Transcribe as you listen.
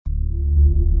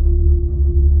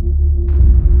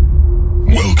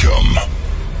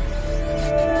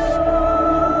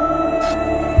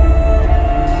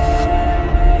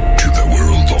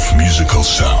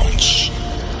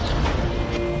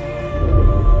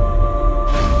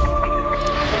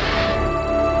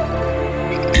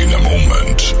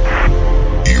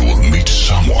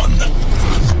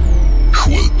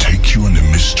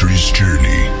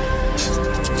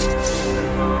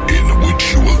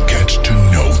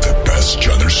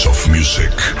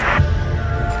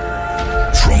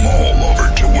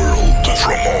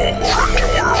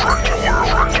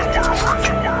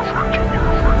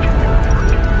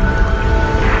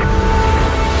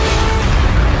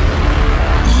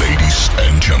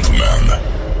Japan.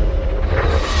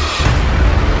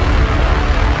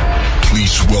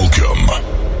 Please welcome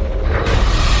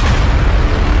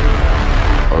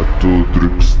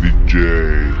Atodrix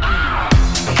DJ.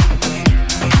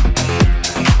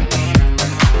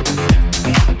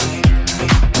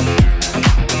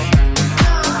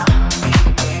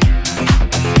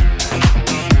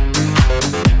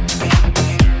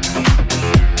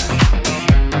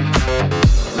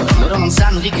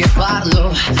 Sanno di che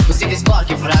parlo, vestiti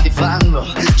sporchi fra di fango,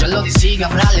 giallo di siga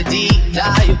fra le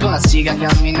dita, io con la siga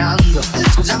camminando.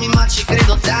 Scusami ma ci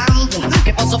credo tanto,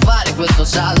 che posso fare questo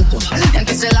salto, e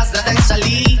anche se la strada è in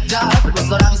salita, per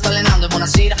questo ora mi sto allenando. E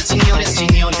buonasera signore e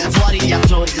signori, fuori gli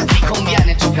attori, vi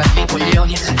conviene toccarvi i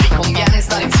coglioni, vi conviene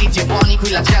stare zitti e buoni,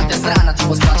 qui la gente è strana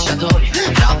tipo spacciatori.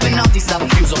 Troppe notti stavo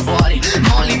chiuso fuori,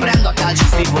 mo li prendo a calci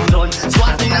sti bottoni,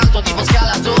 sguardo in alto tipo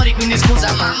scalatori, quindi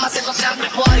scusa mamma se sto sempre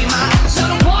fuori, ma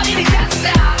sono fuori di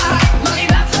testa, ma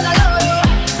diverso da loro.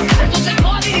 E tu sei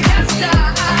fuori di testa,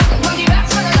 ma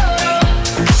diverso da loro.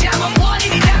 Siamo fuori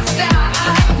di testa,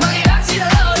 ma diversi da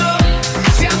loro.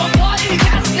 Siamo fuori di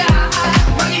testa,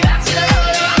 ma diversi da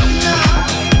loro.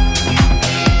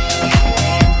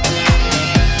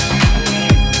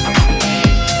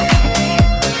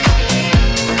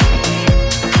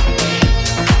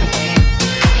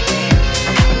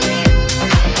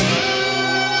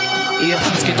 Io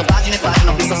ho scritto pagine e pagine,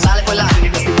 ho visto sale poi lapidi,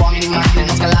 questi uomini in macchine,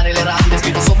 non scalare le rapide.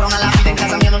 Scritto sopra una lapide, in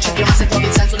casa mia non c'è più, ma se trovi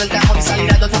il senso del tempo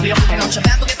risalire dal tuo brio. E non c'è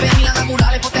vento che fermi la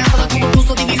naturale potenza, dal tuo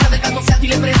gusto di vista del canto senti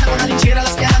le prese. Con la lincera alla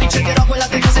schiena ricercherò quella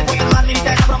che se puoi fermarmi di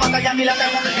testa, prova a tagliarmi la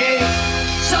testa perché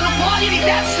sono fuori di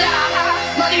testa,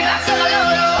 ma diverso da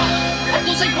loro. E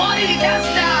tu sei fuori di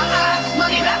testa, ma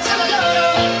diverso da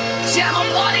loro. Siamo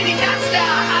fuori di testa,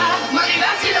 ma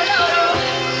diversi da loro.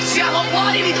 Siamo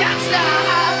fuori di testa,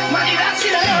 ma diversi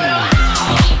da loro.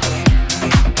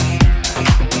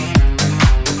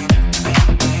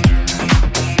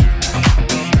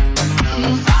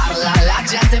 Parla, la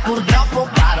gente purtroppo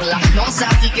parla, non sa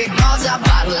di che cosa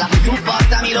parla. Tu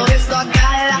portami dove sto a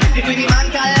galla, e qui mi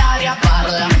manca l'aria.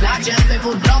 Parla, la gente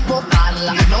purtroppo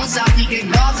parla, non sa di che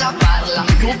cosa parla.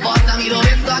 Tu portami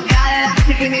dove sto a galla,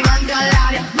 e qui mi manca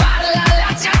l'aria. Parla,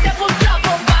 la gente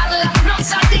purtroppo parla, non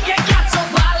sa di che cazzo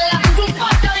parla. Tu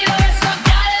portami dove sto a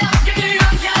galla, e qui mi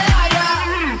manca l'aria.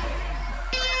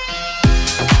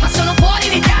 Ma sono fuori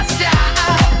di testa,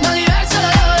 ma diverso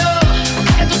da loro.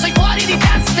 E tu sei fuori di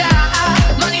testa,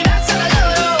 ma diverso da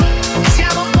loro.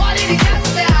 Siamo fuori di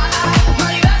testa, ma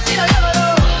diversi da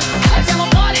loro. E siamo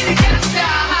fuori di testa,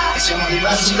 e siamo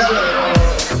diversi da loro.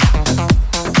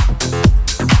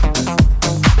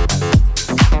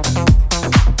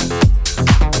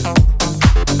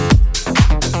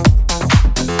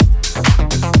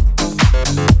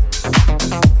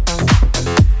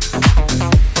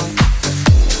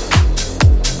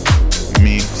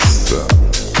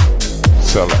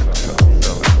 Selecta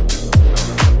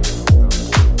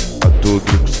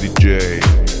Atodrix DJ.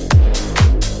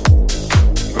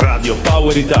 Radio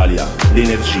Power Italia,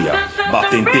 l'energia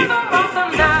batte in te.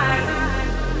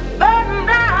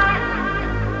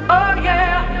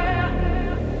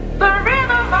 The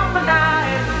rhythm of my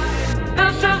life.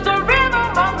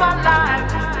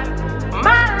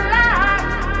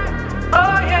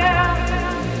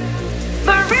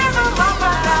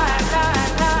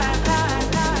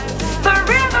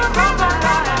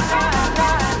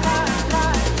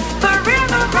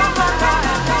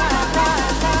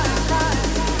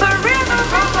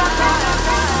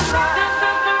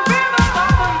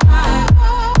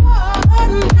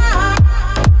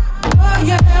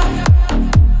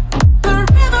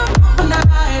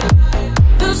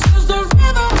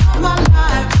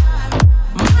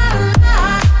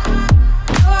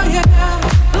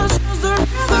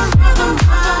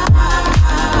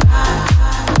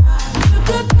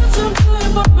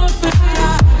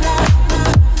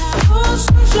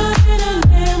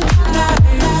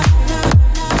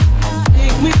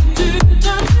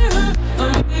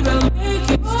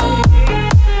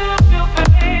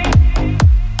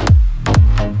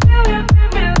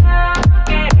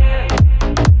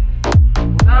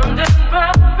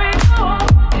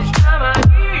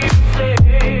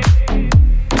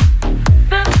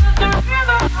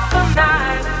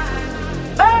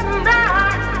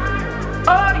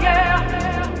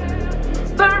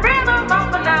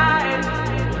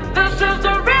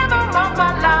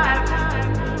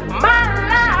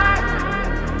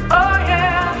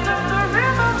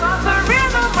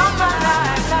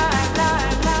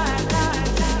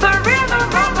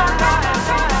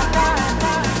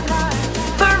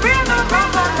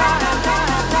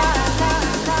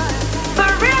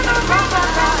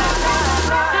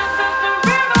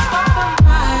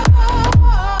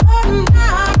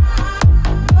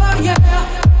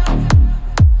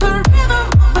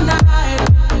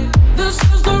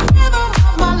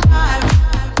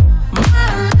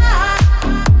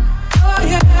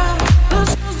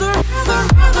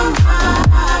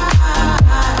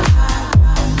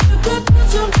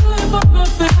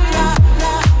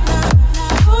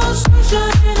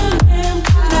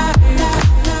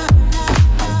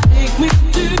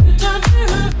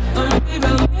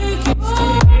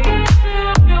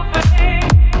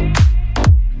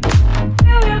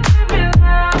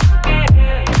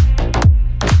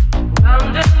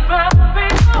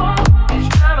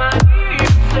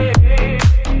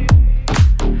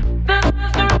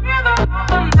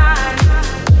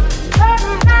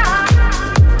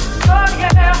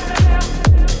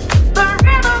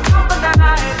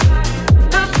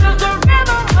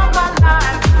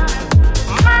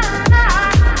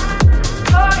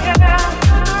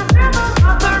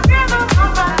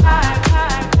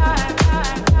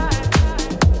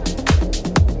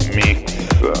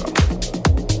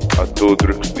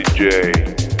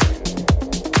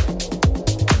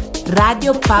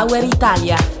 Radio Power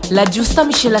Italia, la giusta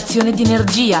miscelazione di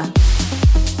energia.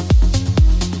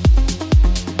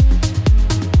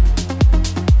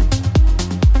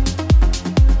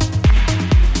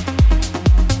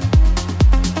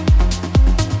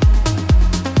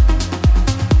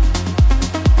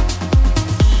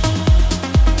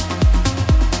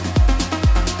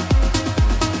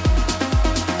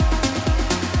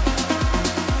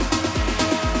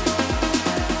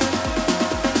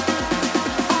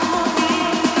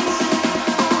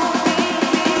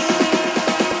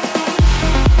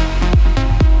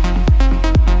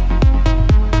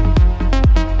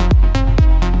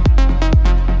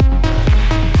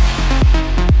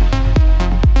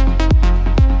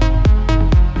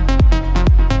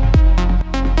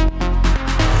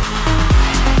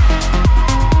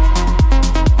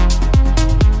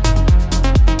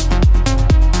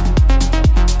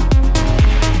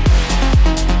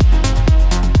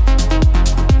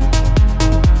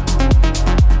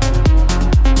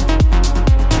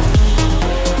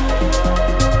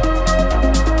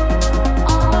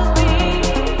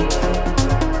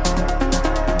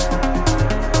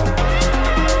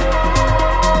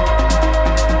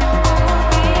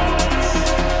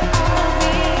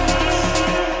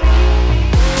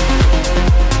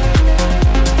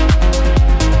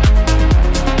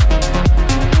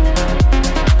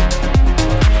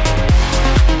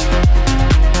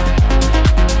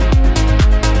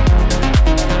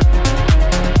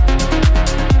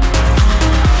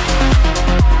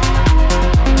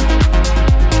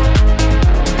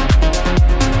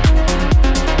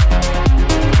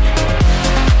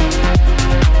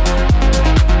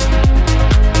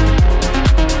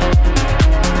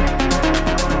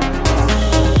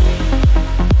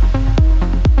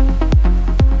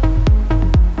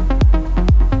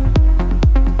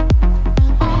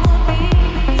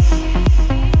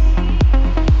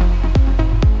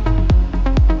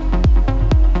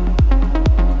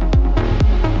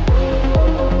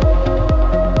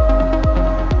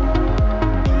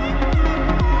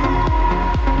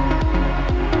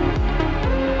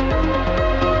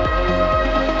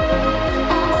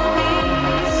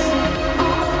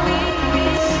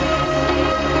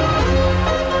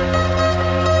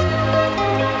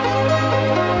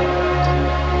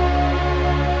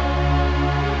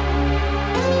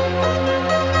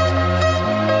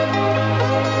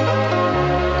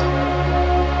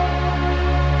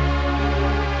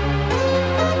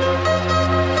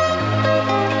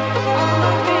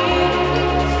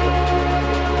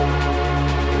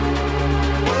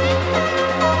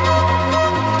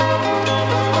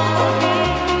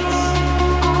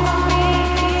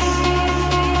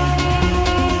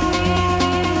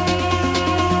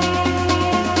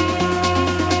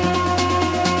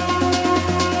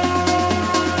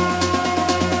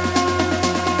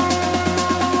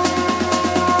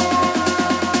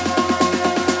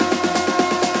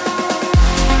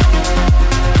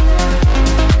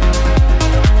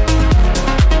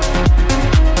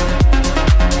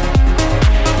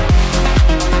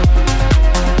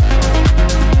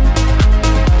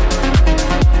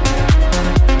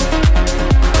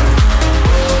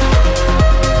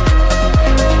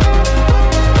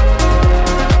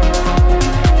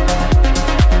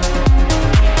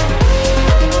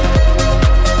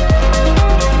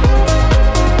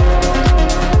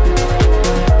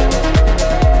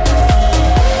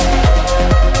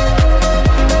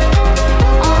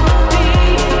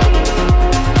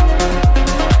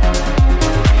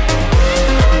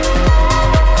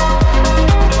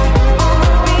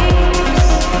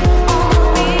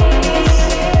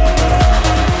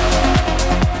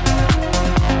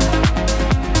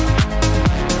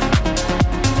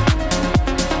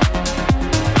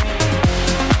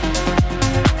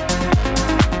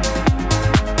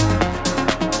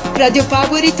 Radio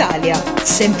Power Italia,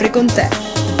 sempre con te.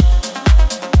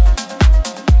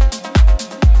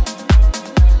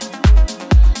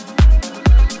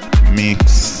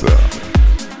 Mix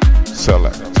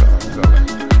Selecta.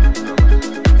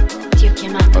 Ti ho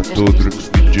chiamato per Atodrix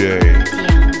dirti DJ.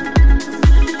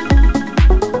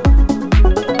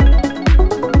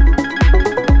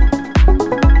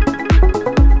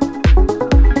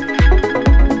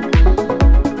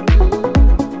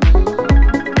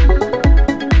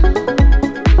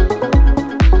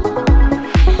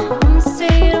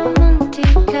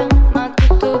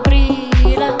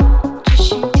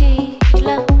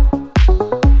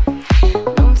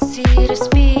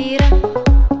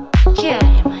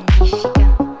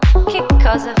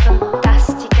 ti amo.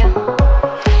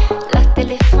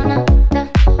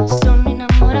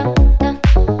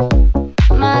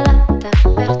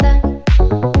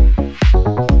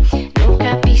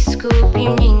 Scooby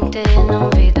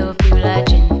la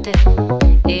gente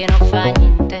e non fa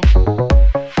niente.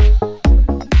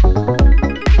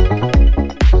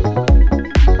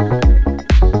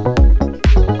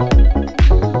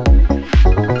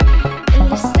 E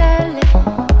le stelle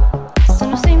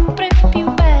sono sempre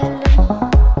più belle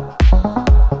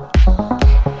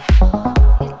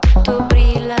e tutto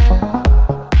brilla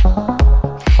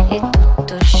e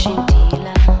tutto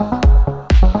scintilla.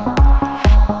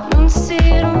 Non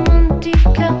sei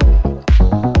romantica,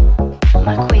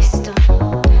 ma questo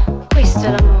è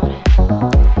l'amore,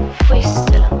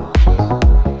 questo è l'amore,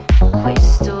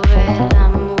 questo è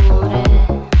l'amore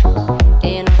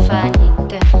e non fa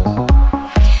niente.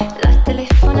 La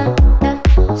telefonata,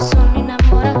 sono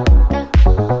innamorata,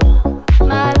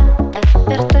 malata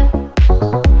per te.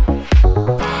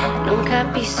 Non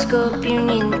capisco più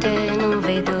niente, non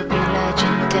vedo più la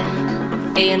gente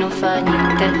e non fa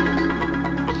niente.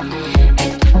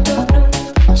 È tutto blu,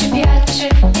 ci piace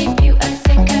di più. I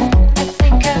think I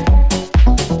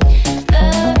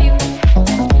love you.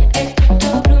 È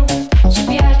tutto blu, ci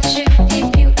piace di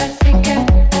più. I think I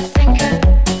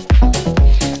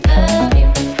love you.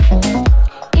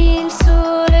 Il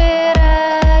sole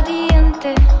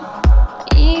radiante,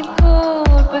 il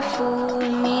colpo è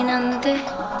fulminante.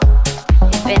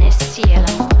 Ebbene sia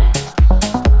l'amore.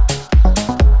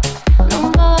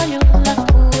 Non voglio la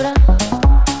cura,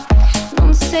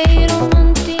 non sei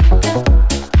romantica,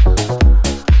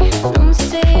 non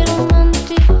sei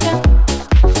romantica.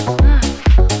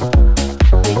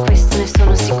 Di questo ne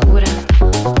sono sicura,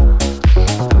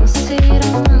 non sei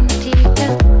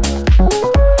romantica.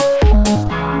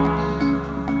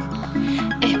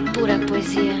 È pura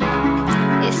poesia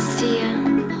e sia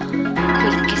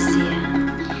quel che sia.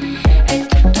 È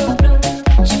tutto blu,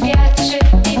 ci piace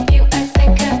di più. I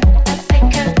think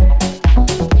I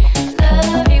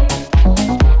love you.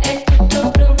 È tutto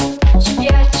blu, ci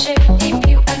piace di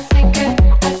più. I think I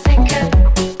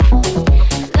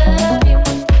love you.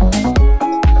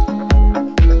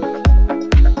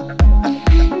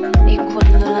 E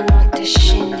quando la notte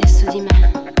scende su di me,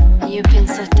 io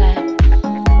penso a te.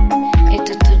 E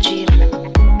tutto gira,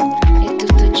 e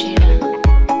tutto gira.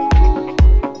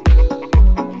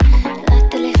 La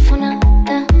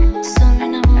telefonata, sono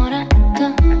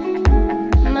innamorata,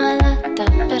 malata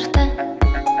per te.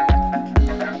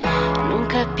 Non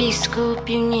capisco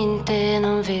più niente,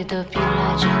 non vedo più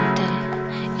la gente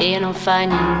e non fa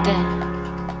niente.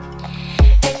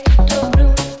 È tutto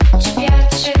blu, ci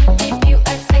piace di più.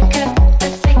 I think I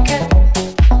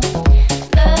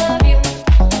love you.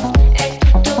 È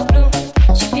tutto blu,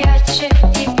 ci piace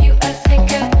di più. I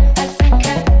think I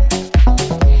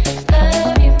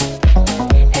love you.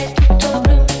 È tutto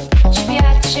blu, ci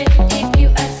piace di più.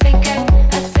 I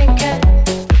think I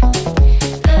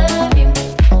love you.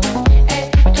 È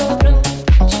tutto blu,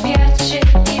 ci piace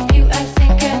di più. I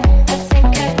think I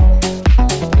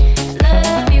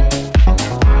love you.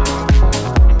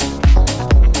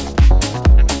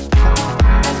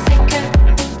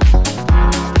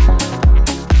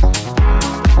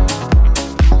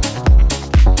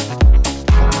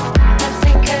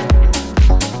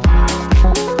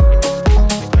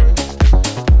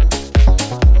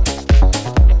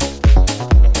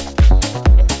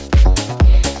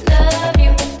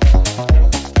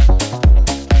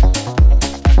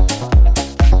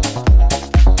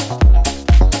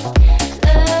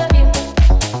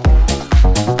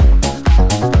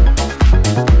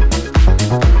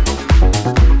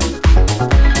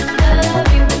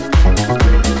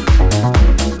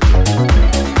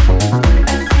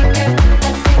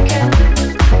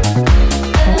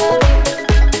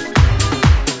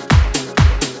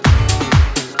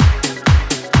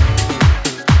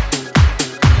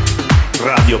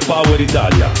 Radio Power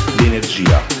Italia,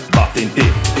 l'energia batte in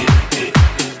te.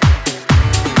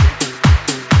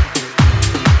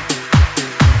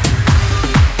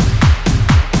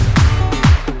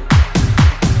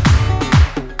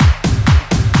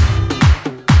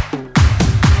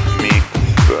 Mix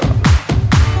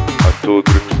a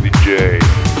Todrix DJ.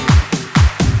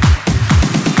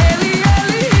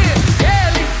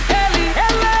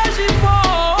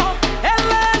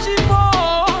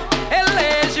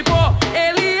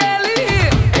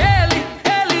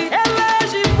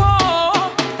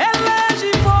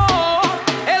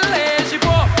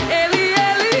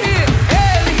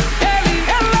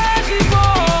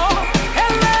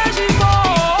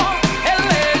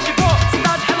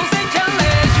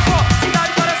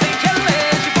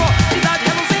 Cidade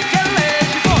reluzente,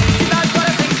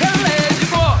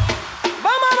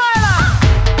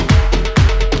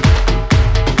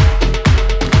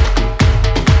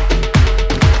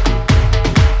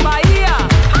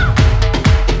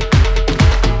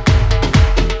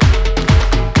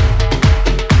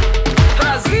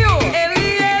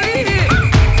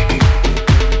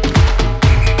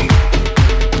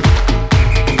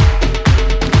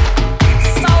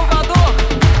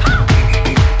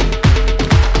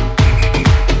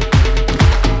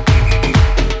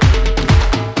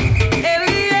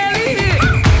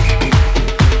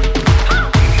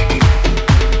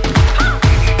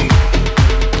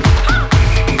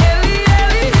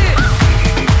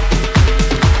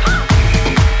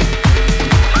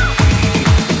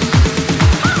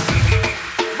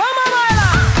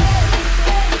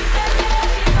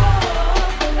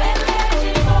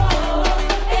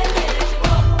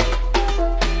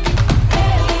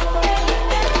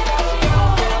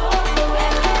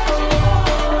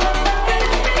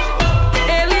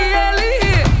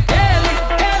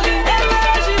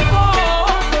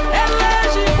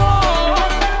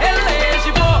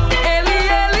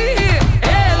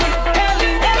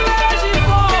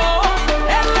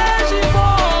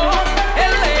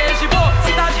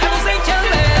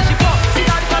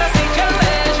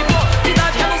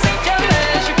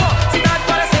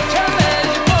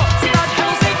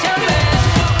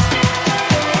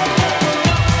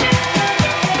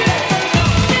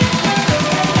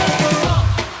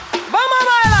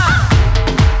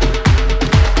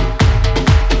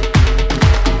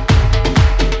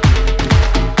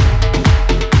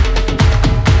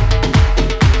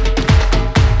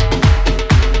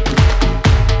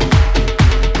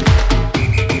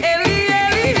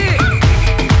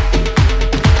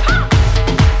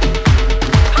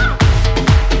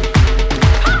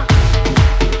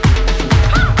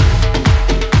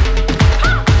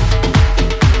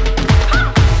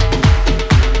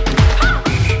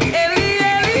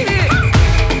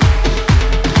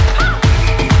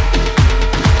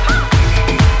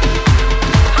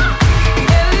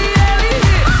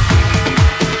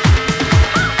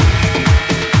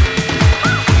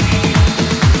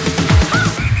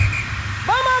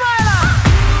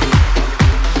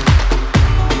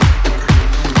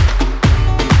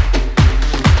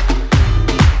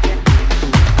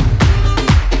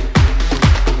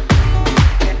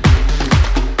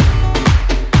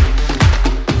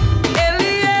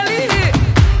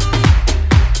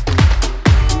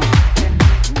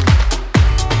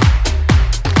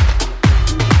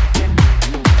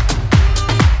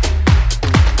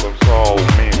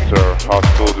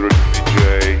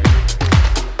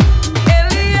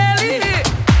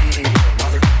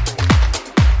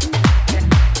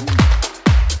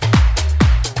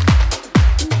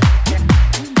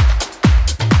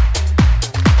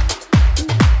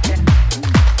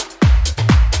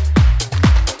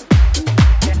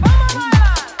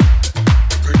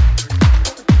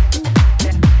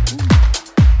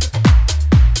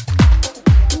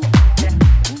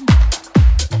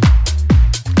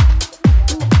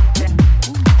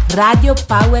 Radio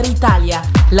Power Italia,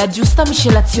 la giusta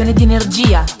miscelazione di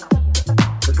energia.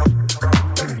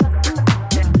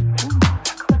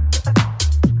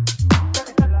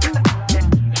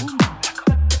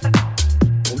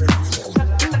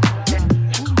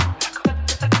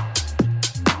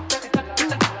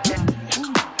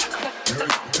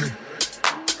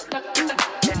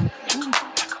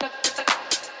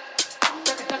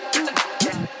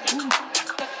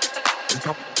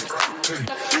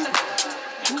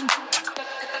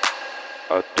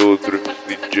 A Todrix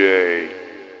DJ.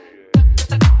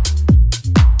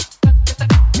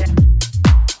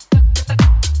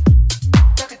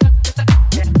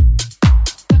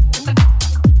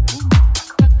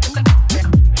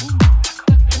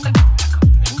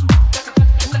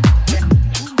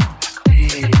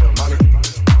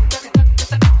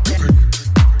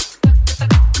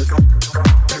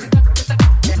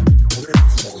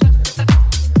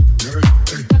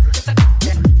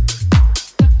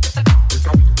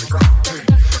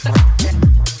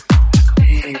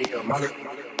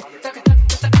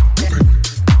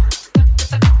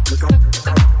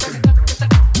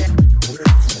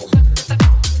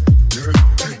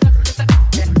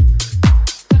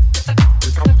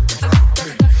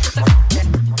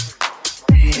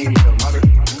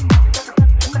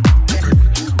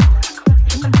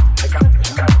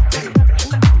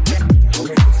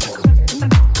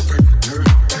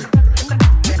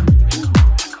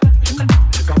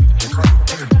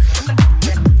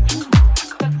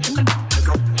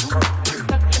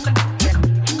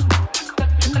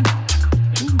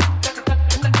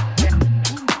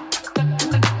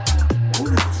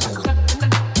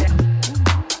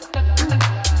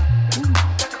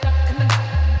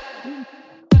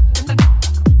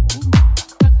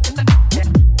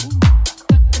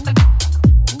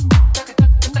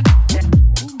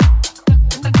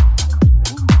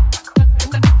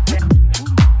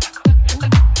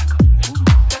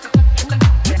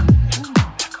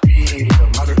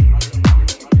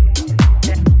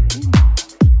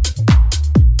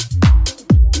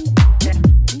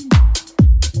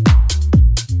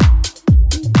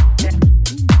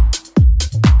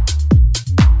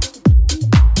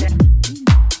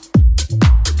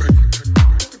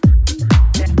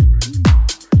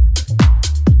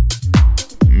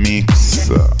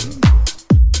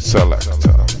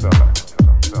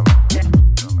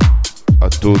 A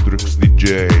Todrix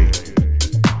DJ.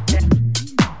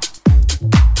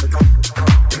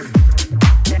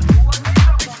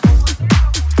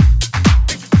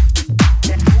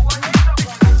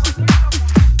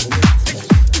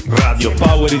 Radio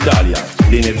Power Italia,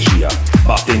 l'energia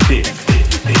batte in te.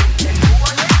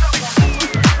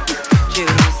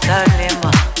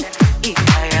 Jerusalema,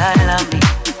 ikayalami,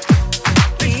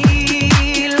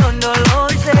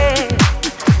 ilondoloze,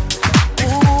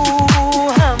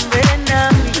 uhambe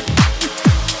nami,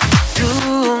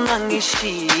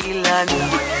 zungangishilana,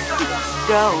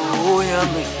 dawo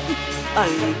yami,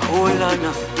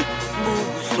 ayikholana,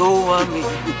 buso wami,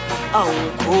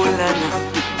 awukholana.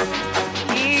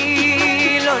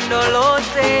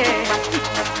 Ilondoloze,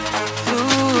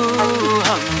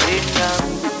 uhambe nami.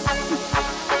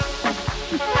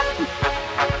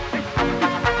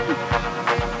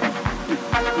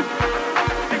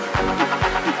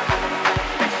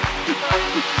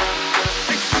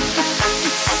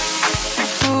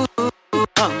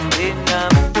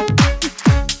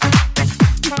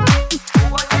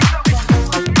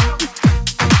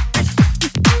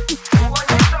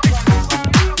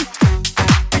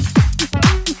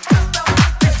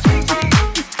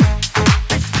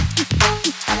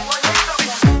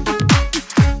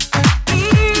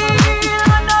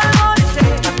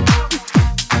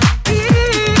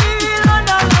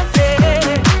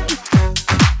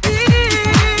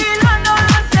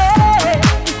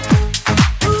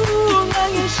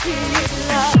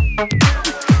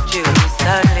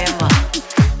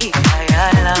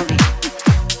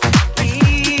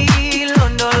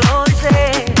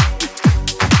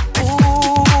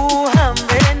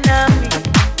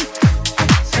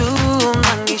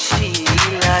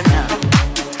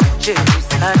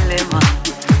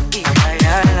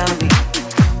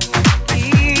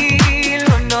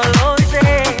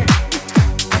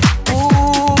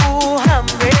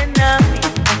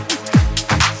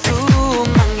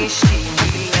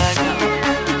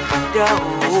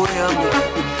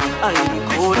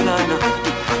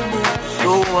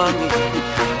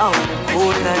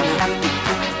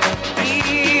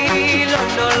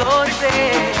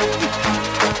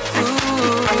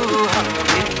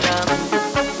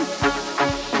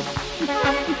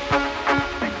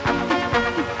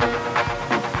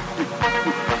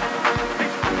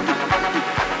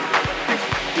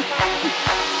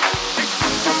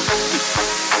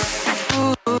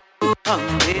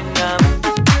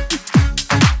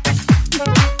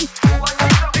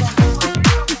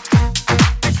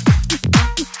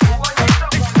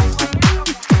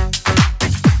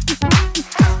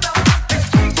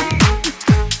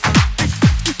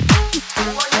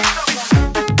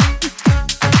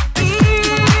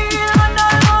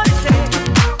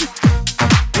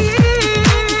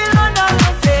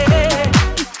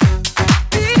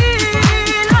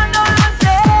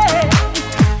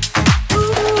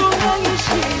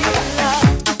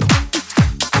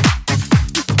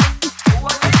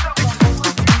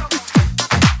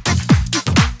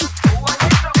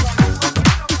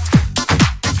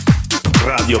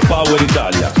 Radio Power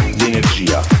Italia,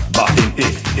 l'energia batte in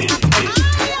te.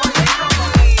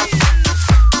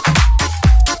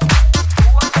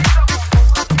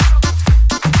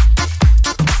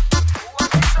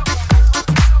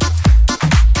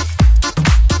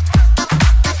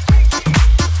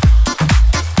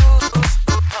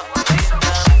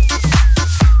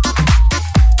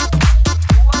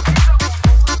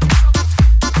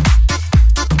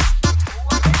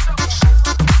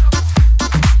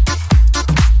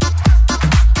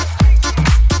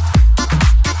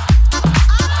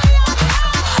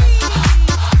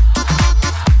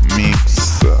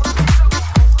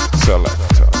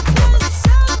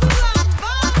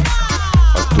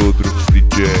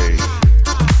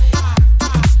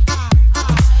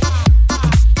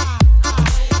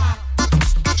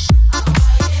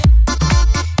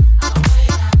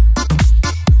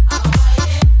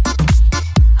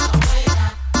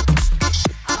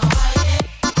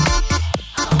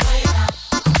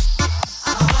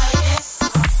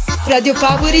 Radio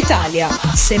Power Italia,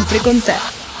 sempre con te.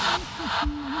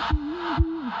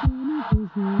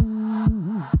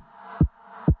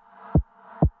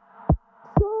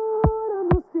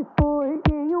 Chorando se foi,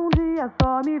 em dia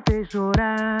só me fez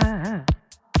chorar.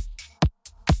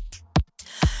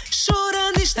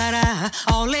 Chorando estará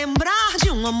ao lembrar de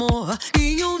amor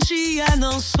que dia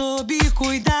não soube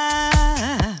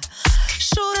cuidar.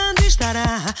 Chorando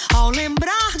estará ao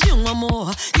lembrar de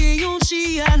amor que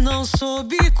dia não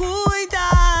soube cuidar.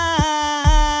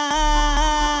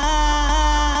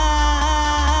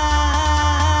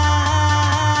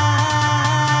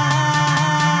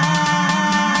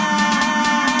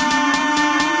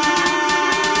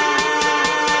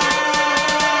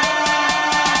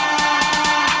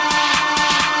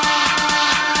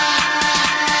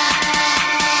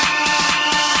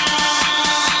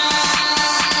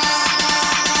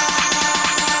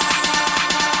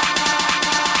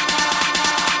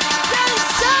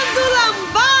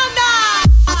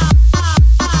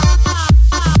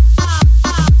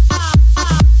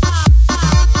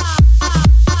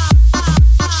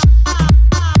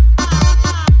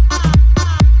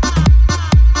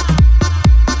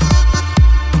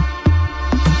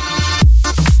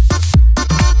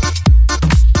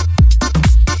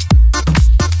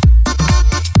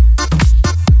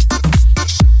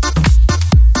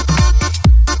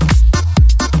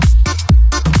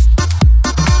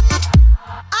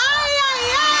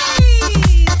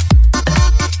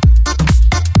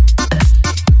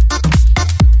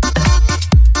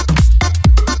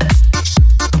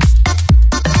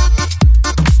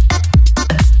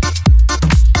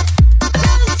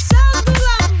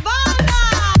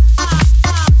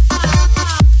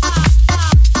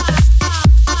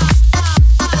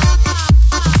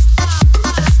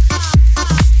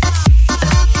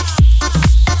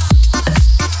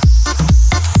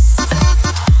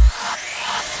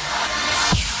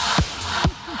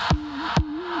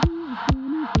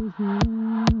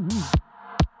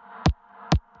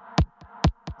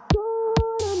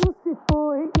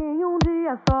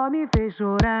 Só me fez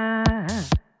chorar.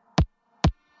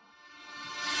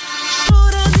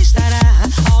 Chorando estará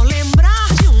ao lembrar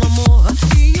de amor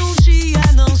que dia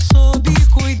não soube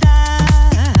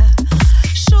cuidar.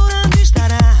 Chorando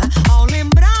estará ao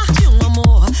lembrar de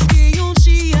amor que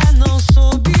dia não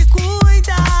soube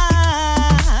cuidar.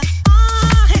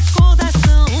 A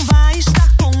recordação vai estar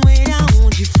com ele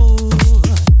aonde for.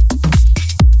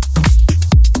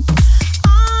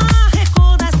 A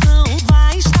recordação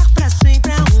vai estar pra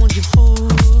sempre aonde for.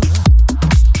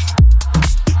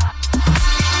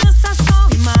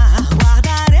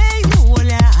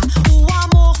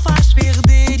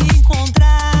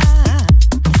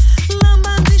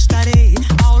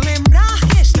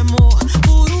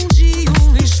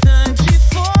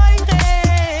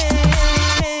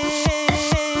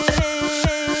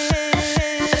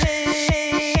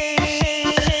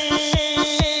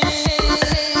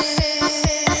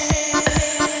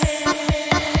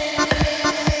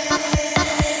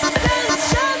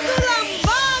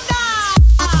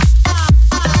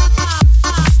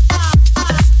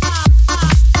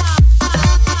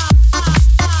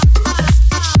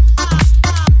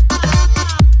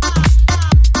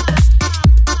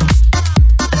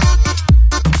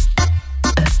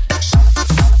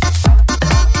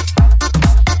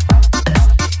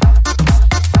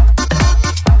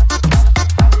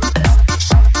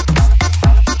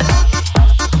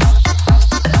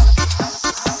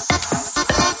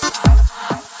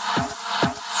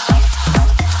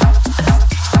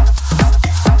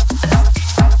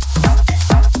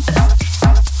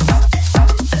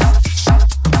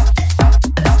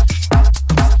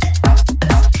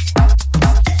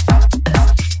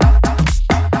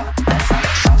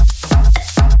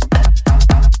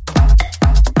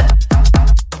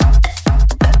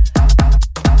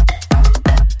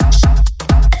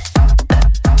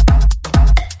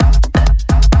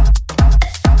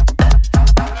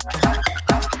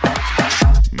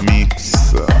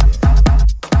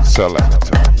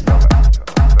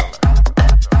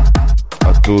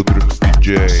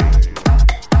 DJ.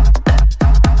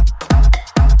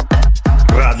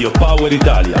 Radio Power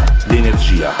Italia,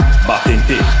 l'energia batte in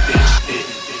te.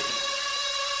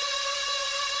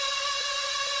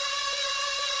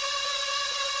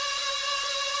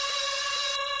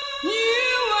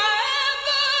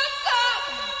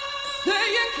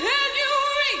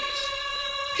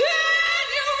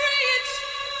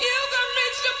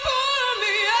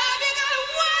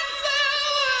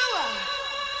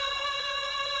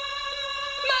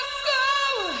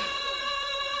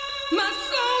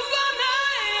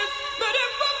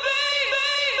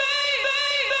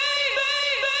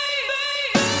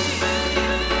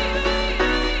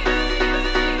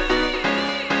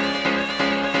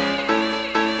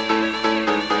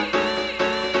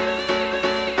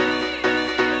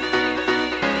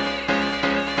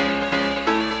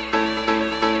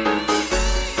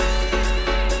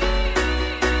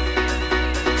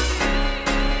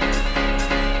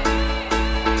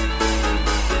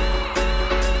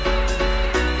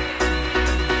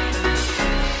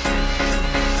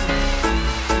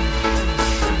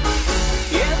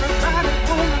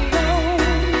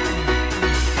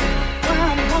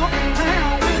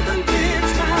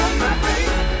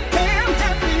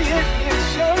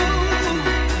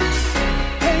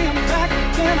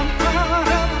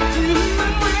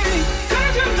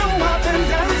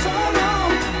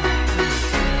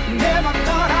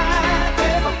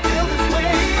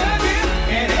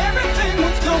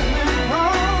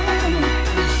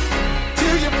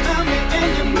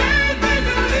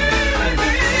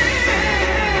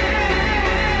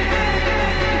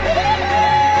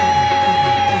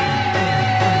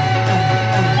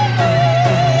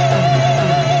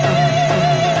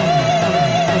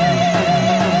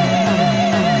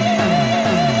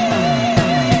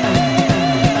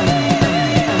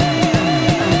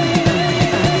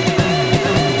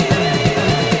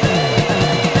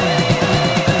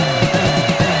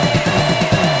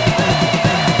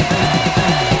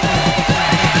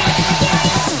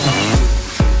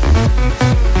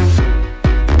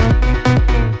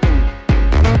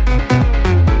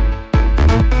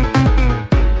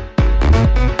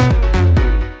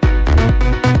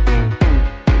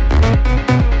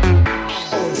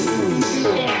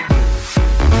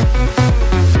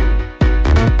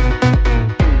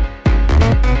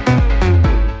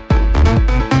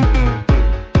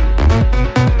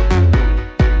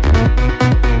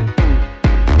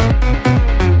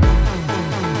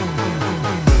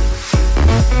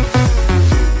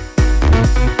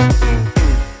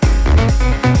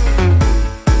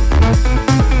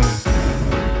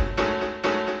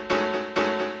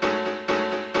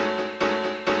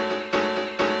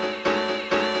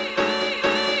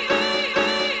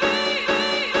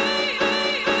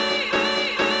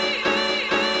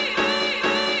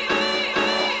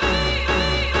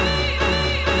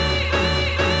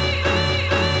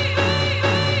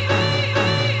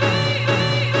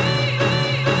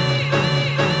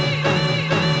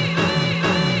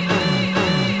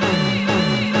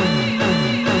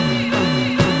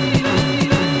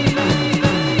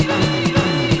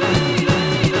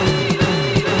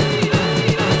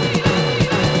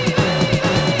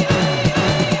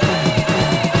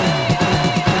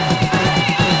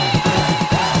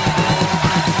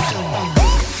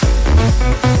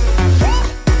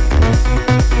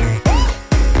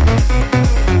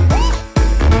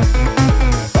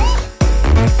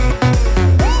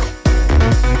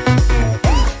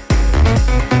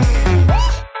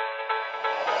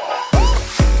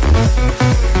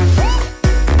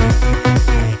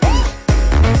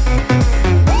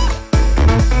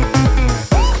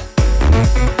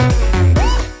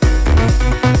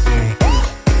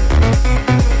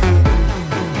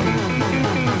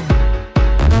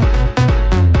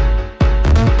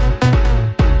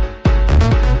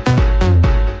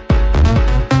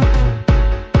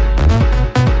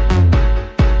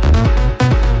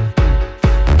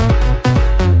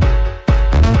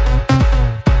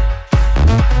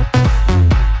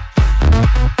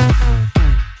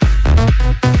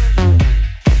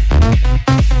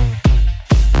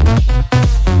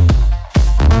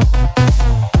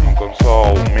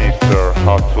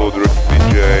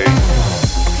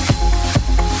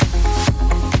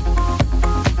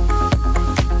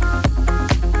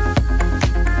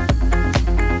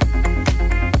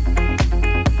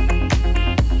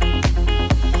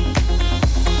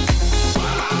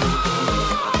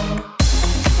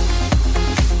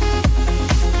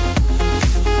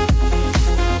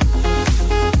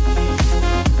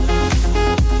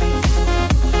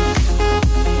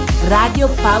 Radio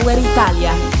Power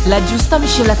Italia, la giusta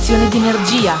miscelazione di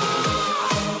energia.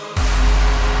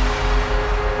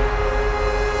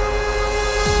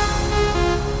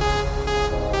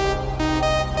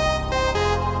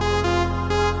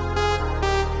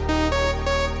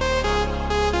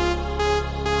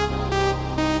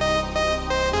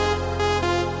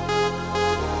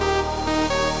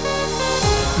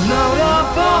 out our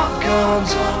ball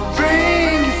guns.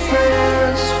 Bring your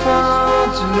friends, it's fun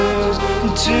to lose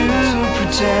and to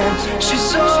pretend. She's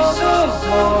so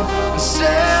warm and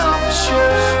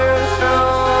self-assured.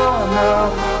 Oh no,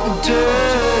 the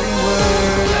dirty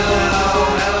word. Hello,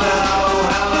 hello,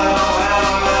 hello, hello,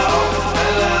 hello,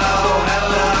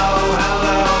 hello,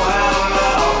 hello, hello,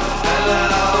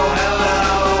 hello, hello,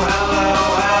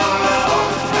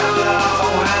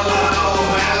 hello,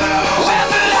 hello. When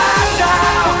the lights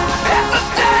out, it's so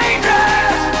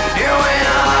dangerous. You and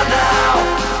I now,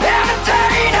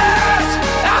 entertainers,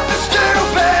 after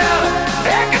stupid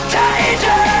and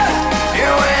contagious.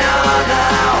 You and I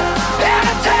now,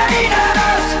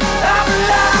 entertainers, I'm a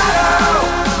lotto,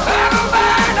 I'm a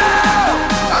mano,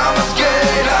 I'm a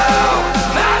skater,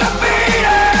 not a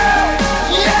beater.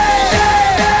 Yeah,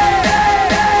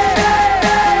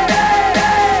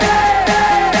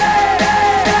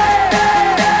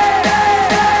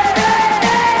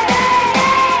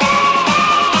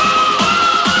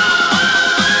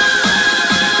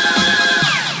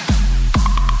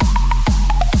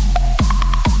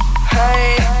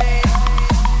 hey,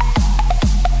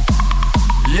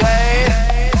 yeah,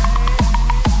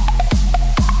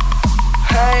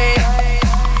 hey,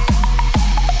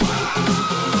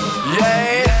 yeah.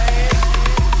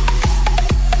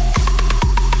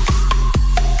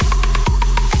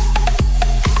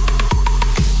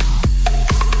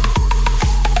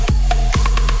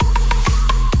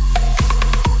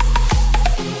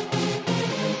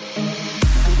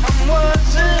 I'm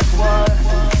wasn't what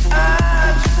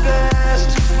I do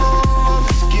best for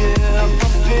this gift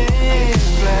of being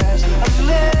blessed. I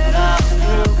let up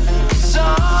through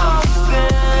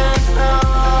something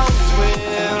always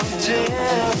will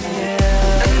till the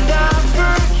end, and I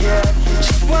forget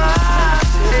just what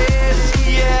it is.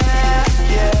 Yeah,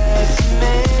 yes, it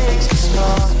makes me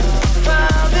smart.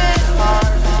 Found it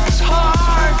hard, it's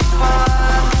hard to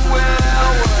find.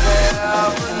 Well,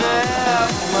 whatever,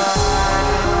 never mind.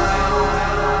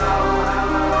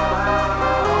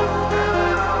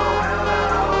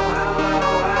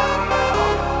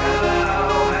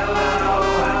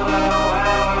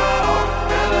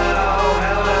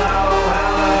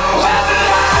 When the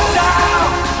lights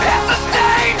out, it's so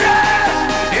dangerous.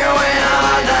 You and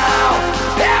I now,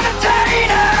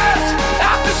 entertainers,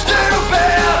 after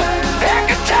stupid and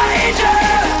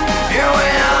contagious. You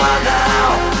and I now,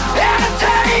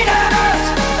 entertainers,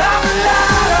 I'm a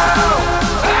lotto,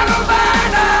 I'm a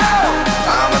mano,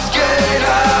 I'm a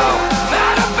skater,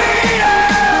 not a beater.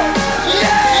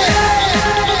 Yeah.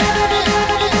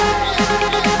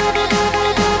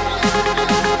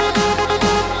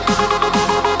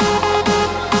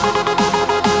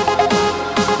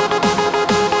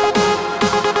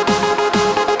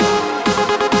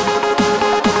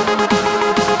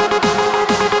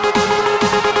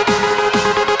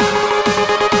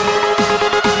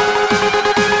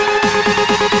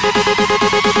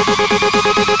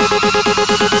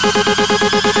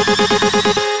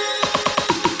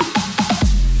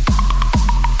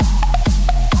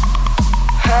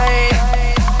 Hey,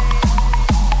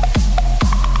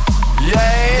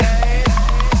 yeah,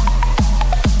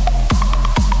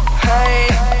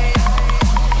 hey.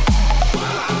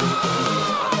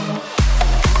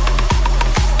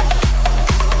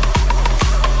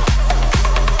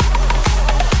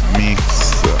 Mix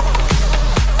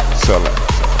Select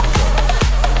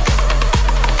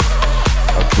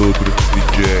Atodrix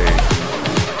DJ.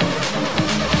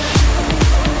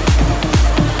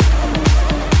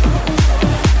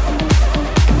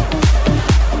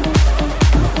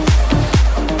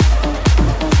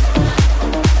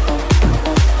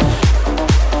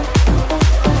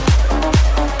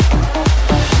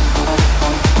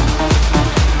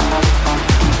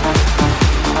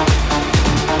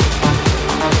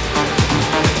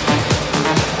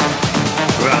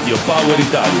 Radio Power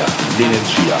Italia,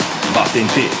 l'energia batte in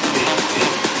te.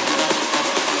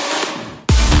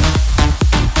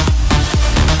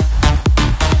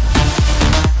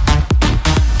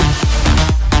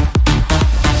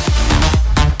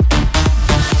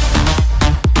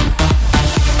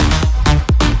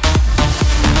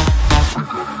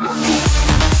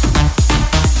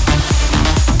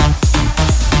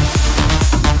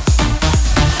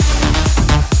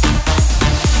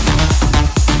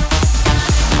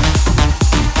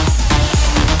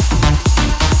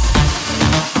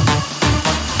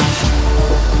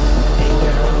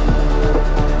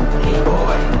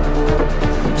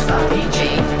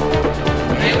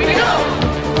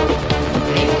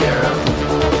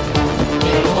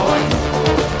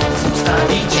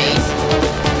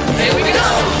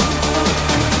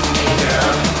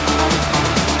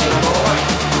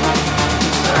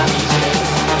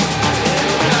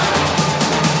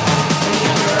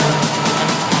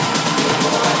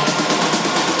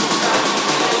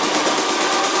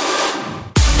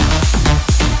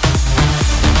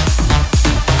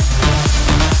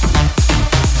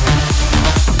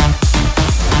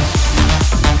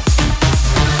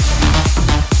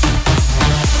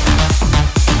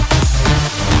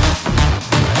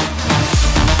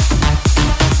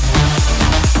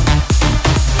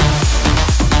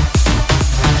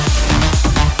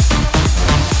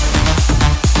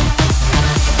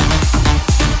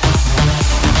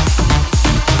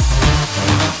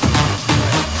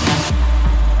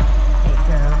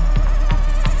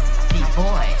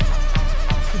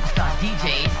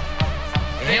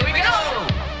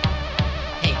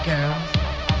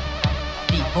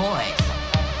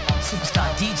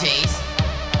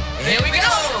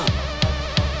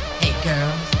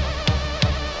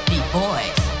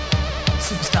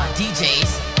 superstar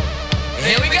DJs.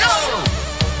 Here we go!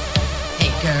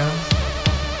 Hey girls,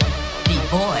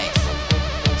 B-boys,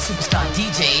 superstar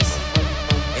DJs.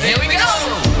 Here we go!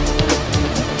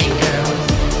 Hey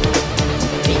girls,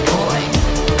 B-boys,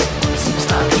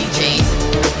 superstar DJs.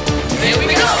 Here we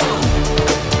go!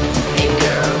 Hey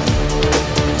girls,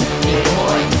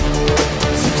 B-boys,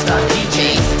 superstar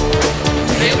DJs.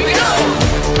 Here we go!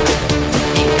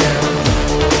 Hey girls,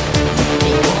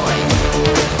 B-boys,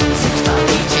 superstar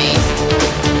DJs.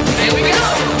 Here we go!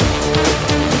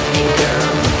 Hey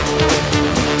girls,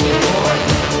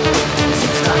 B-boys,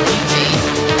 superstar DJs.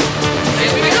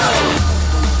 Here we go!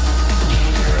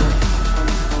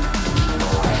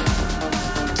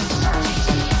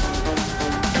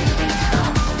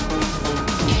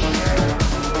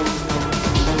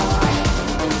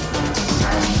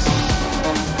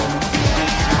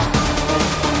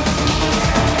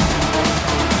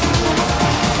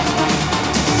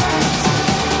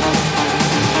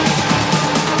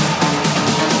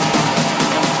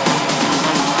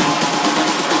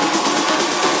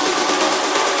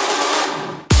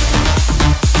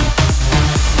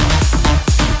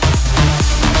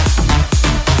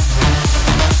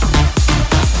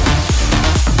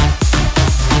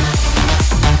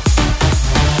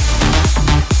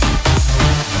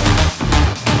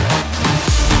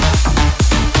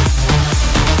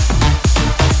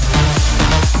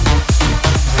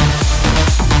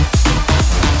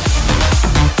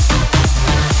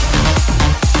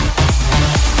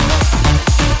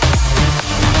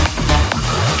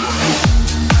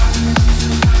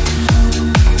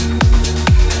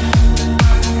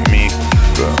 Mix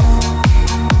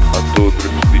a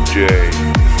Todrex DJ.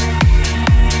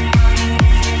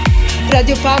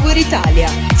 Radio Power Italia,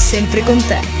 sempre con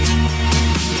te.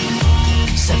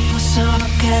 Se fosse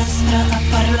un'orchestra a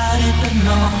parlare per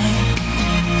noi,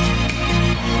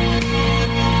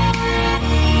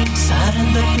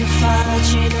 sarebbe più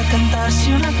facile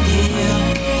cantarsi un addio.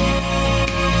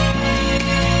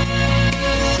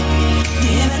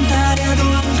 Diventare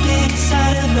adulti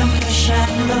sarebbe un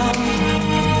crescendo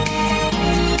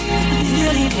di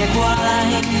violini e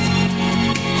guai.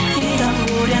 I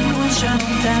tamburi annunciano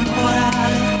un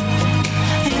temporale,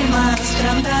 il maestro è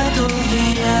andato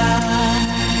via.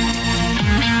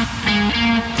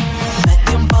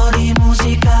 Metti un po' di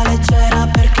musica leggera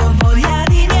perché ho voglia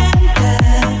di niente,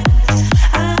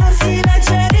 anzi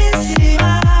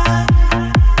leggerissima.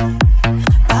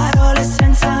 Parole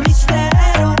senza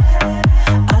mistero,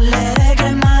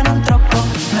 allegre ma non troppo.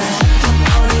 Metti un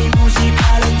po' di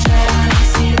musica leggera nel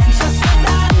silenzio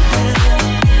assordante,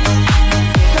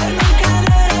 per non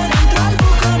cadere dentro al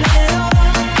buco nero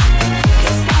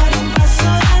che sta di un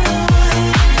passo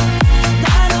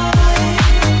da noi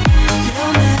più o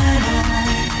meno.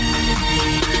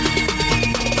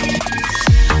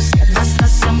 Se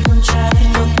bastasse un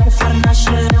concerto per far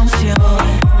nascere un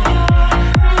fiore,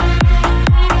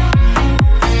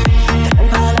 tra i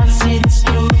palazzi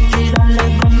distrutti dalle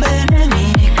bombe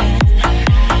nemiche,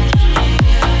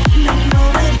 nel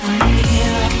nome di un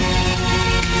Dio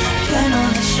che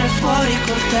non esce fuori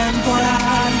col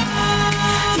temporale,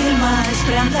 il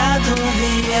maestro è andato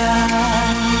via.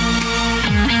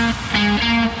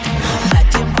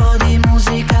 Metti un po' di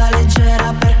musica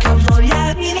leggera perché ho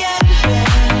voglia di niente,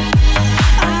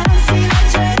 anzi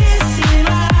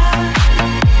leggerissima.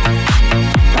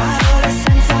 Parole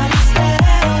senza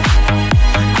mistero,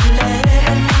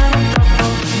 allegre ma non troppo.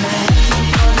 Metti un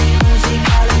po' di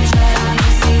musica leggera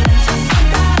nel silenzio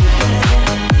assordante,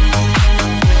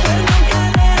 per non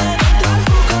cadere dentro al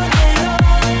buco nero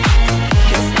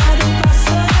che sta di un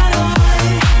passo da noi.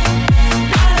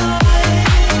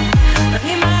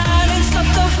 Rimane in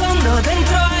sottofondo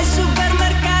dentro ai super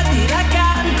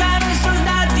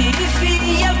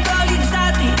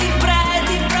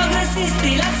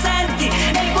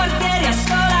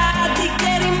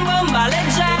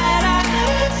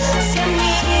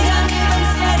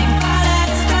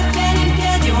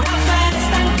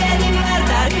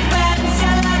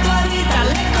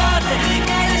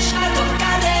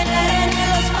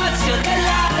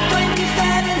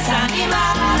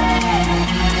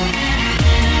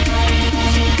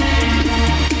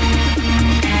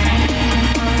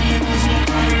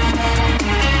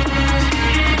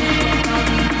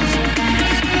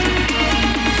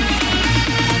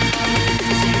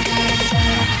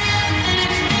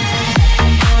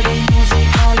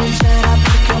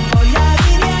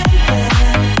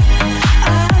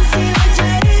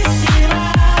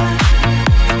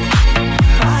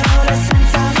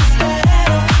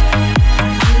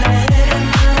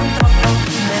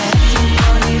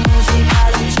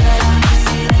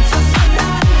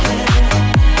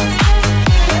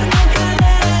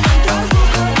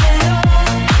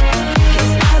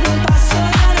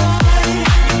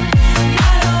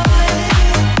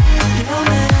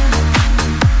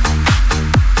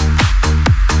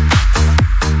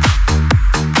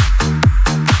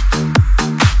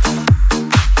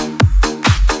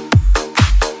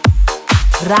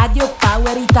Radio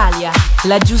Power Italia,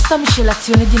 la giusta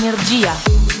miscelazione di energia.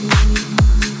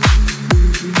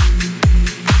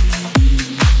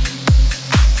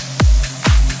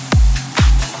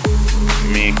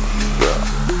 Mix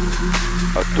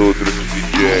a Todrick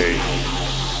DJ.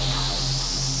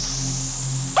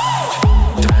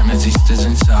 Tre mesi steso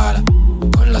in sala,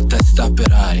 con la testa per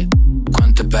aria.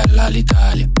 Quanto è bella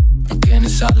l'Italia, ma che ne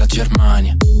sa la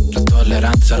Germania. La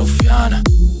tolleranza ruffiana,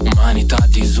 umanità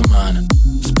disumana.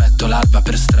 Aspetto l'alba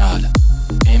per strada,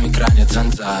 emicrania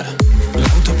zanzara.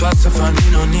 L'auto passa fa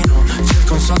nino nino,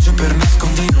 cerco un socio per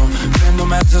nascondino. Prendo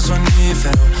mezzo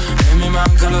sonnifero e mi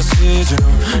manca l'ossigeno.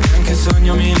 Neanche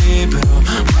sogno mi libero,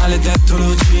 maledetto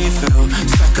Lucifero,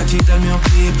 staccati dal mio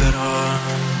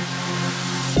libero.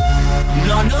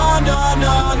 No, no, no,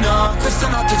 no, no, questa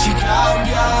notte ci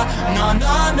cambia. No,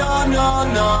 no, no, no,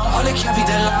 no, ho le chiavi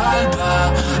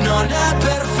dell'alba. Non è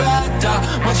perfetta,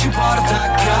 ma ci porta a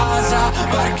casa.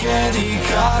 Barche di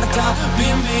carta,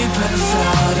 bimbi per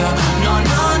strada. No,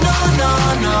 no, no, no,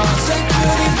 no, se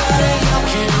chiudi bene gli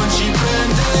occhi non ci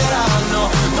prenderanno.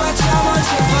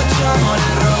 Facciamoci e facciamo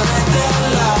l'errore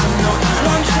dell'anno.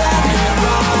 Non c'è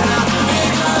nirvana,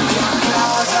 i grandi a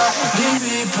casa,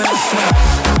 bimbi per strada.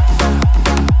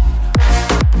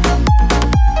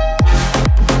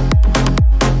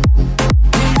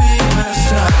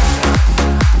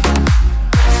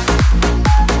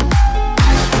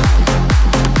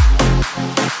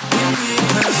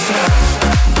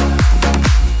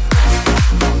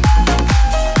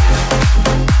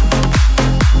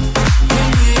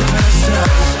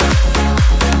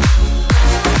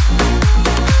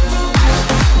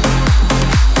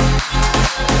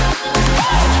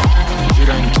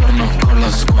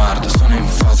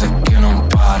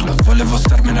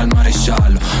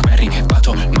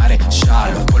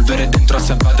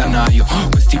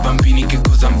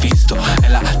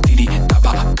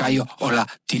 O la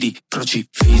T di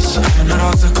crocifisso. È una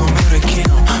rosa come un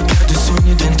orecchino, perdo i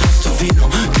sogni dentro sto vino.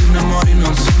 Ti innamori,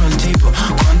 non sono il tipo,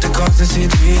 quante cose si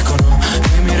dicono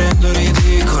e mi rendo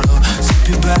ridicolo. Sei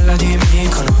più bella di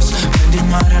Mykonos, prendi il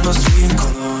mare allo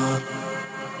svincolo.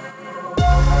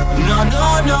 No,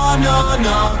 no, no, no,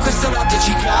 no, questa notte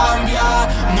ci cambia.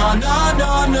 No, no,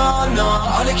 no, no,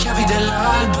 no, ho le chiavi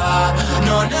dell'alba.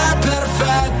 Non è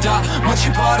perfetta, ma ci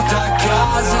porta a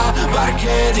casa.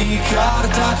 Barche di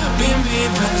carta, bimbi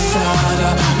per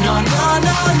strada. No, no,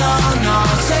 no, no, no,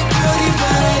 se chiudi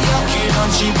bene gli occhi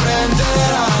non ci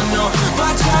prenderanno.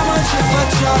 Facciamoci e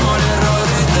facciamo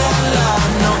l'errore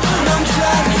dell'anno. Non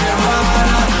c'è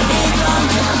nirvana, i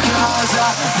grandi a casa,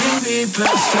 bimbi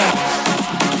per strada.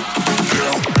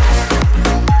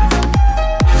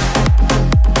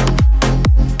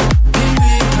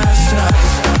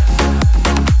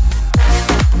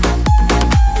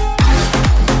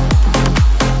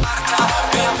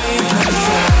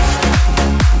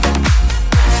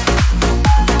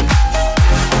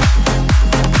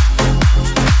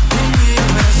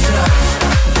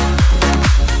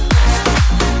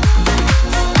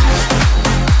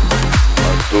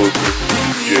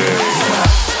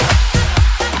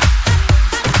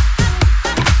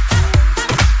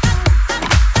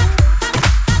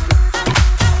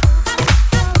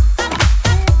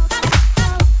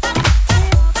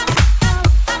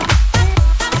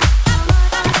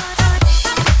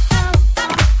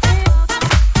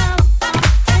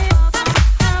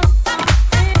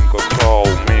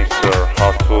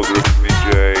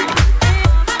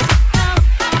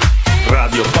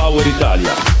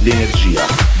 L'energia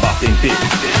batte in te. Yeah.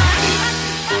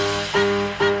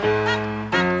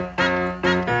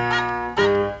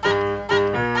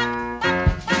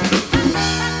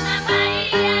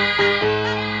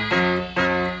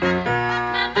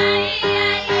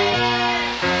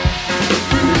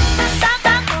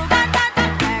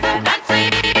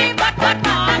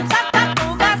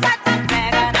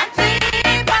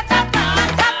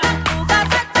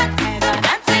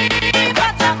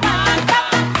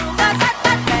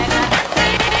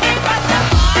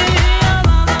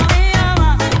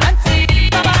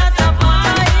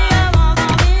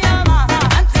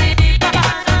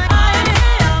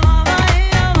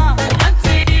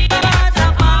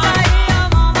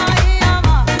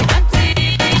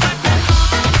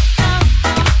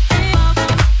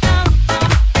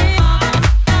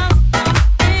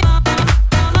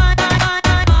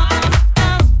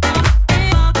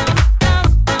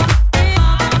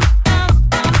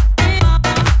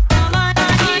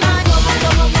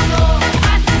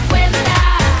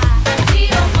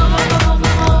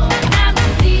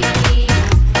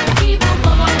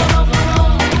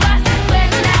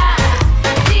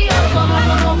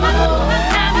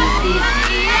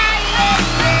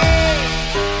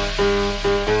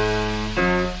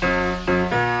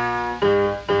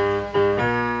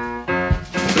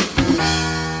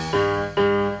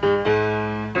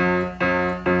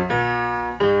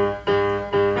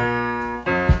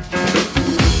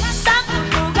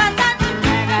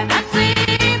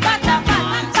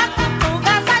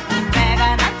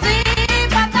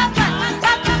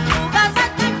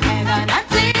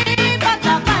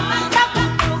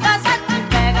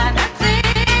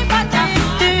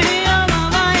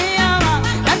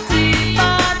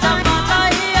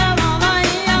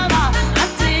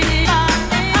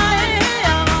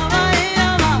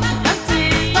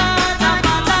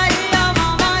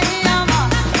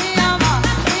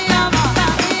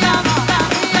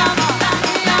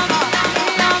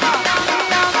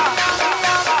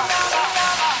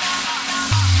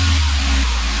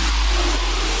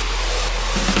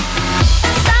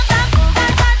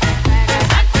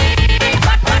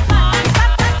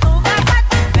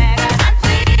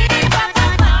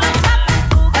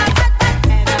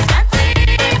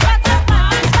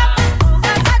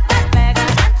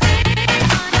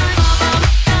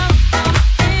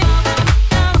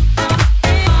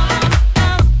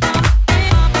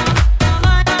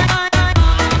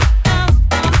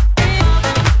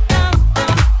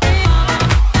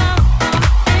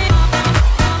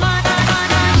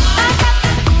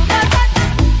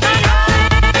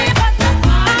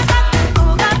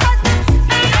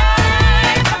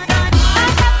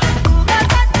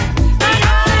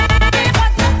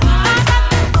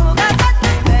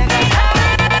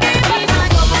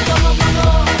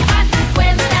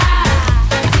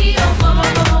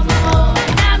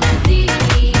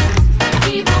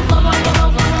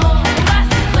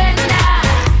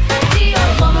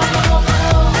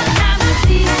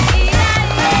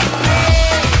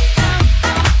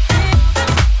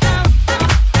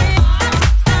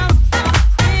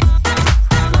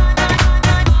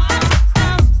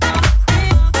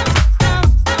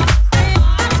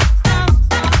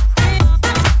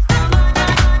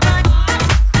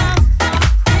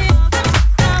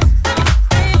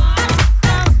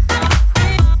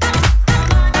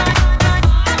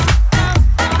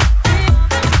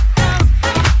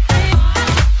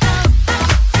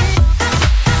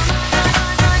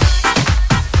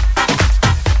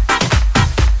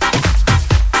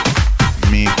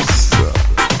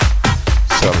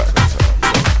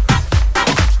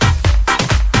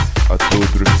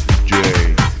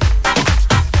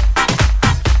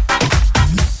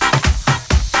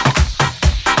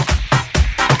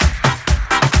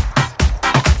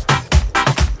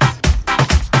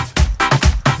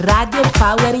 Radio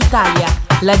Power Italia,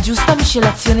 la giusta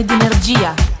miscelazione di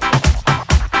energia.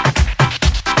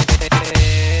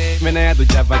 Menea do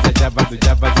jabba da jabba do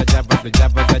jabba da jabba do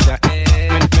jabba da ja.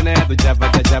 Menea do jabba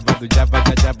da jabba do jabba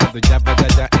da jabba do jabba da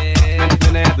ja.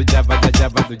 Menea do jabba da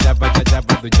jabba do jabba da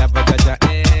jabba do jabba da ja.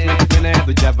 Menea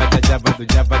do jabba da jabba do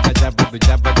jabba da jabba do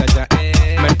jabba da ja.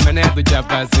 Menea do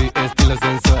jabba así, estilo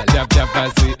sensual. Jabba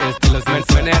así, estilo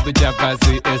sensual. Menea do jabba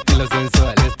así, estilo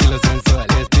sensual, estilo sensual,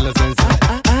 estilo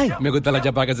sensual. Ay, me gusta la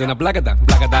jabba que suena placata,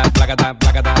 placata, placata,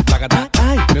 placata, placata.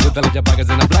 Ay, me gusta la jabba que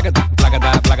suena placata,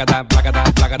 placata, placata, placata,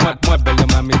 placata. Muévelo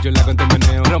mami chula con tu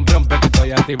meneo. Rompe que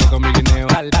estoy activo con mi guineo.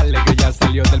 Dale que ya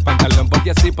salió del pantalón.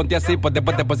 Ponte así,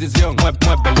 ponte posición.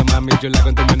 Muévelo mami chula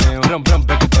con tu meneo.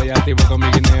 Rompe que estoy activo con mi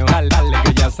guineo. Dale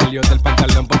que ya salió del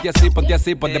pantalón. Ponte así,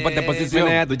 ponte posición.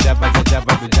 Menea tu jabba, tu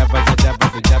jabba, tu jabba, tu jabba,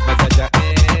 tu jabba, tu jabba.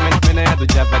 Menea tu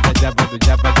jabba, tu jabba, tu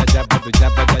jabba, tu jabba, tu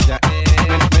jabba, tu jabba.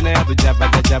 Menea tu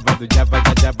jabba, tu jabba, tu jabba,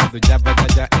 tu jabba, tu jabba, tu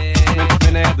jabba.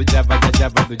 Menea tu jabba, tu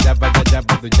jabba, tu jabba, tu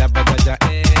jabba, tu jabba, tu jabba.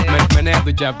 Menea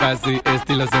tu jabba así,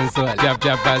 estilo sensual.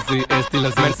 Jabba así,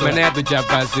 estilo sensual. Menea tu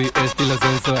jabba así, estilo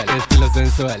sensual, estilo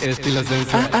sensual, estilo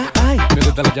sensual. Ay, me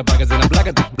gusta la jabba que suena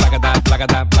placata, placata,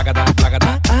 placata, placata,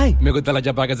 placata. Ay, me gusta la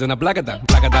jabba que suena placata,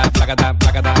 placata, placata,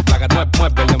 placata, placata.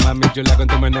 Muévelo mami chula con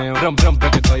tu meneo. Rompe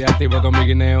que estoy activo con mi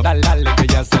guineo. Dale que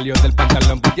ya salió del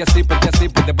pantalón. Ponte así,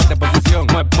 ponte posición.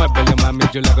 Muévelo mami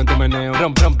chula con tu meneo.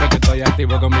 Rompe que estoy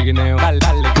activo con mi guineo.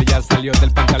 Dale que ya salió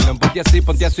del pantalón. Ponte así,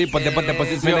 ponte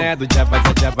posición. Menea tu jabba,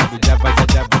 tu jabba, tu jabba, tu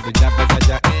jabba, tu jabba, tu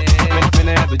jabba.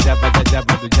 Menea tu jabba, tu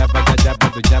jabba, tu jabba, tu jabba,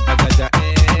 tu jabba, tu jabba.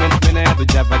 Menea tu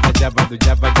jabba, tu jabba, tu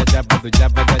jabba, tu jabba, tu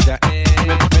jabba, tu jabba.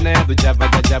 Menea tu jabba,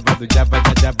 tu jabba, tu jabba,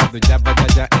 tu jabba, tu jabba, tu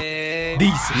jabba.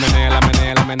 Dice menea la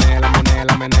menea la menea la menea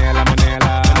la menea la menea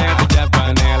la menea tu jabba,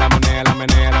 menea la menea la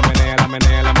menea la menea la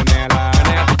menea la menea la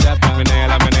menea tu jabba, menea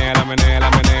la menea la menea la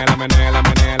menea la menea la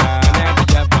menea la menea tu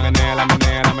jabba, menea la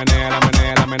menea la menea la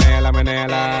menea la menea la menea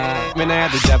la menea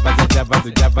tu jabba, tu jabba,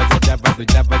 tu jabba, tu jabba, tu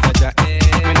jabba, tu jabba.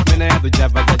 Menea tu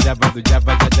jabba, tu jabba, tu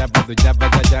jabba, tu jabba, tu jabba,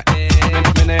 tu jabba.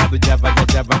 Menea tu jabba, tu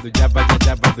jabba, tu jabba, tu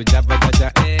jabba, tu jabba, tu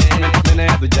jabba.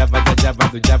 Menea tu jabba, tu jabba,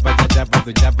 tu jabba, tu jabba,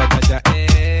 tu jabba, tu jabba.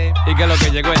 Y que lo que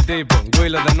llegó el tipo,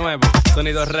 Willow de nuevo,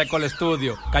 Sonido Record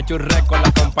Studio, Cachu Record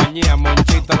la compañía,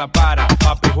 Monchito la para,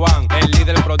 Papi Juan, el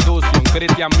líder production,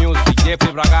 Christian Music,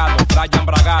 Jeffrey Bragado, Brian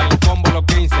Bragado, Combo Los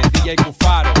 15, DJ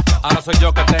Cufaro, ahora soy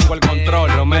yo que tengo el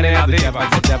control, Romenea Diva.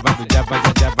 Tu jabba, tu jabba,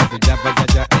 tu jabba, tu jabba,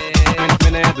 tu jabba.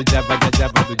 Menea tu jabba, tu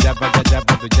jabba, tu jabba, tu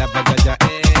jabba, tu jabba, tu jabba.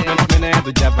 Menea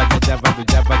tu jabba, tu jabba, tu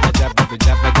jabba, tu jabba, tu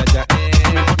jabba.